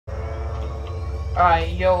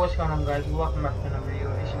Alright, yo, what's going on, guys? Welcome back to another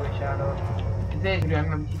video. It's your Shadow. In today's video, I'm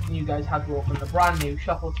going to be teaching you guys how to open the brand new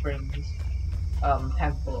Shuffle Springs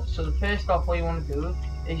temple. So the first off, what you want to do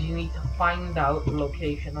is you need to find out the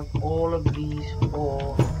location of all of these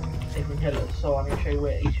 4 different pillars. So I'm going to show you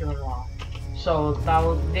where each of them are. So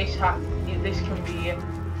this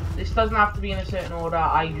doesn't have to be in a certain order.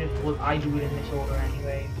 I do it in this order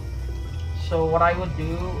anyway. So what I would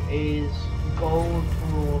do is go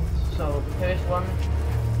towards. So the first one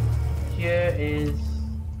here is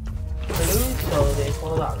blue, so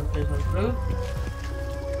therefore that the first one's blue.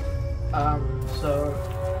 So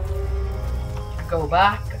go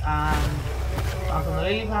back and jump on the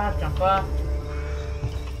lily pad, jump up,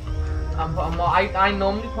 and put a I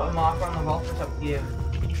normally put a marker on the vault, it's up to you.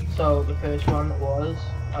 So the first one was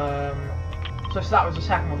so that was the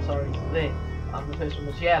second one, sorry, there. The first one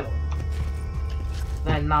was yellow.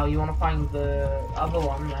 Then now you want to find the other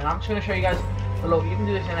one, and I'm just going to show you guys the look. You can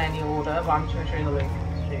do this in any order, but I'm just going to show you the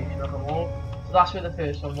location of them all. So that's where the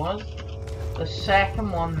first one was. The second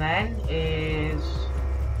one then is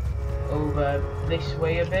over this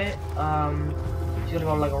way a bit. So you're going to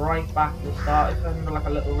go like right back to the start. It's under like a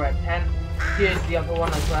little red tent. Here's the other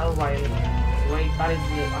one as well. Wait, that is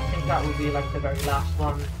I think that would be like the very last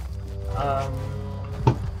one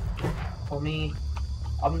for me.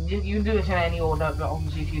 You can do this in any order, but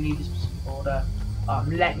obviously if you need a specific order,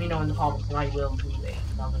 let me know in the comments and I will do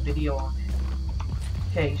another video on it.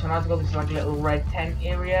 Okay, so now to go to this like little red tent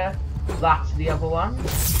area. That's the other one.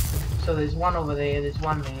 So there's one over there, there's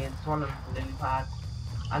one there, there's one on the lily pad.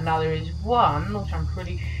 And now there is one, which I'm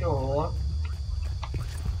pretty sure,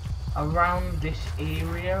 around this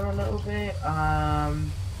area a little bit.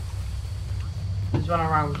 There's one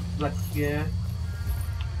around like here.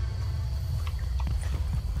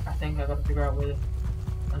 I think I gotta figure out where.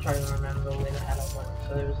 I'm trying to remember where the hell I went.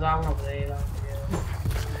 So there was that one over there, that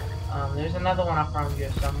one here. There's another one up around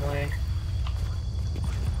here somewhere.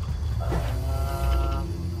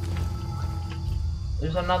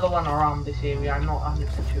 There's another one around this area. I'm not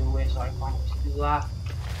 100% sure where, so I can't do that.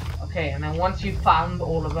 Okay, and then once you've found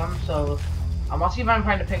all of them, so I'll see if I can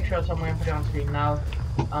find a picture somewhere and put it on screen now.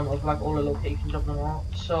 Of like all the locations of them all.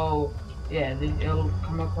 So yeah, it'll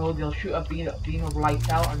come up code, they'll shoot a beam of light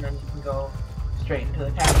out, and then you can go straight into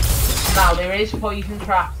the temple. Now there is poison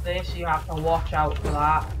traps there, so you have to watch out for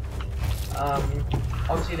that.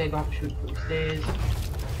 Obviously they don't shoot through the stairs.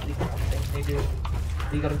 They do.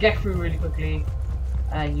 So you gotta get through really quickly,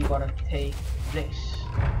 and you gotta take this.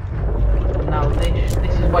 Now this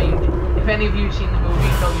is what you do. If any of you have seen the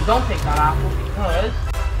movie, no, you don't take that apple because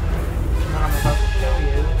what I'm about to show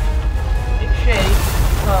you, it shakes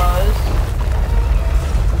because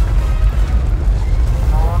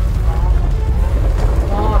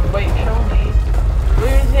come on, wait, show me.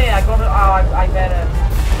 Where is it? I got it. Oh, I better.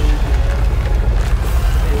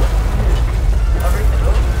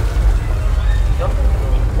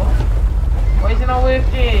 What? Why is it not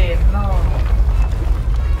working? No.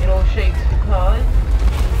 It all shakes because.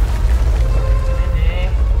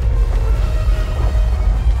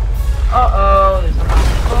 Uh-oh, there's a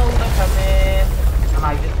massive boulder coming, and I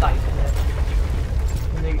just died in it.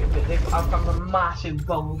 I've got a massive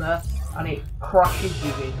boulder, and it crushes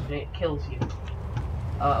you in, and it kills you. So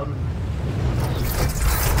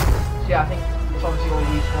yeah, I think it's obviously all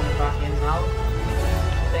respawning back in now,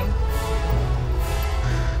 I think.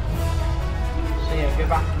 So yeah, go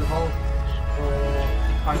back to the vault, or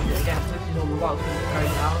find it again. So this is all the vaults we're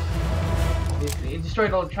destroying now. Obviously, it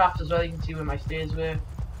destroyed all the traps as well, you can see where my stairs were.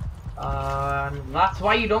 That's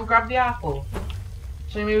why you don't grab the apple.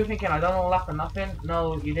 So you may be thinking, I don't know all for nothing.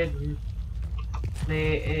 No, you didn't.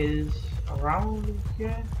 There is around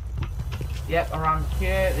here. Yep, around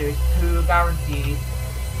here. There is 2 guaranteed.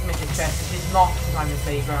 Make a chest. This is not because I'm in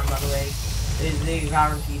playground, by the way. They're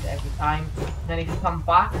guaranteed every time. Then if you come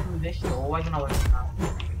back through this door, I don't know what it is now.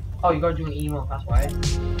 Oh, you gotta do an emote, that's why.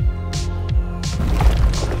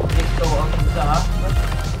 This door opens up.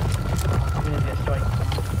 I'm gonna destroy it.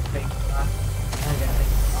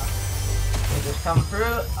 Just come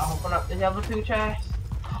through, I'll open up the other 2 chests.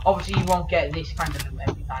 Obviously you won't get this kind of loot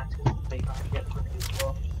every time, it's going to be big, you get the loot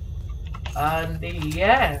before. And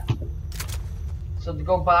yeah. So to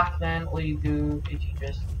go back then, all you do is you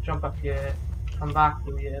just jump up here, come back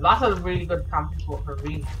through here. That's a really good camping spot for a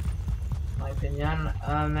arena, in my opinion.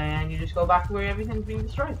 And then you just go back to where everything's being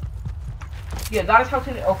destroyed. Yeah, that is how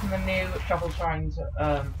to open the new Shuffle Springs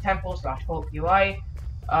temple / Vault UI.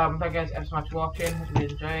 Thank you guys ever so much for watching. If you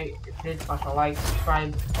did enjoy, if you did, smash a like,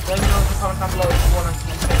 subscribe. Let me know in the comments down below if you want to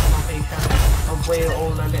see the location of where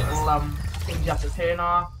all the little things you have to turn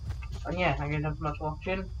are. And yeah, thank you guys ever so much for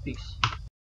watching. Peace.